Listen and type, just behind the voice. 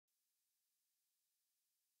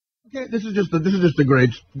Okay, this is just a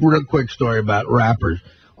great, real quick story about rappers.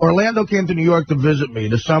 Orlando came to New York to visit me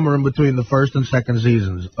the summer in between the first and second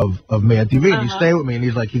seasons of Mad TV. And he stayed with me, and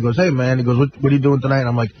he goes, hey, man, he goes, what are you doing tonight? And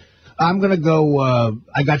I'm like, I'm going to go,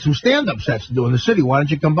 I got some stand-up sets to do in the city. Why don't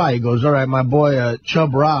you come by? He goes, all right, my boy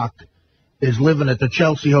Chubb is living at the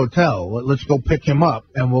Chelsea Hotel. Let's go pick him up,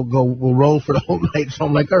 and we'll roll for the whole night. So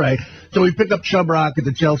I'm like, all right. So we pick up Chubb at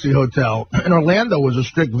the Chelsea Hotel, and Orlando was a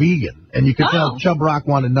strict vegan, and you could tell Chubb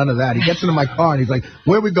wanted none of that. He gets into my car, and he's like,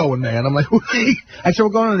 where are we going, man? I'm like, I said, we're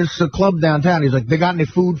going to this club downtown. He's like, they got any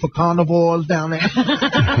food for carnivores down there?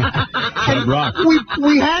 Chubb Rock.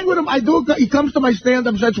 We hang with him. He comes to my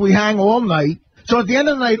stand-up sets. We hang all night. So at the end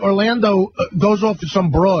of the night, Orlando goes off to some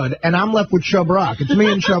broad, and I'm left with Chubb. It's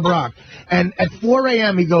me and Chubb. And at 4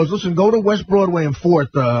 a.m., he goes, listen, go to West Broadway and 4th.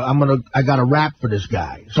 I got a rap for this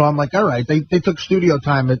guy. So I'm like, all right. They took studio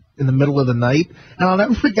time in the middle of the night. And I'll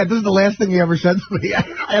never forget, this is the last thing he ever said to me.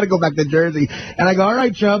 I had to go back to Jersey. And I go, all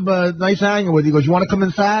right, Chubb, nice hanging with you. He goes, you want to come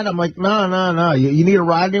inside? I'm like, no. You need a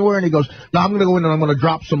ride anywhere? And he goes, no, I'm going to go in and I'm going to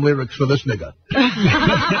drop some lyrics for this nigga.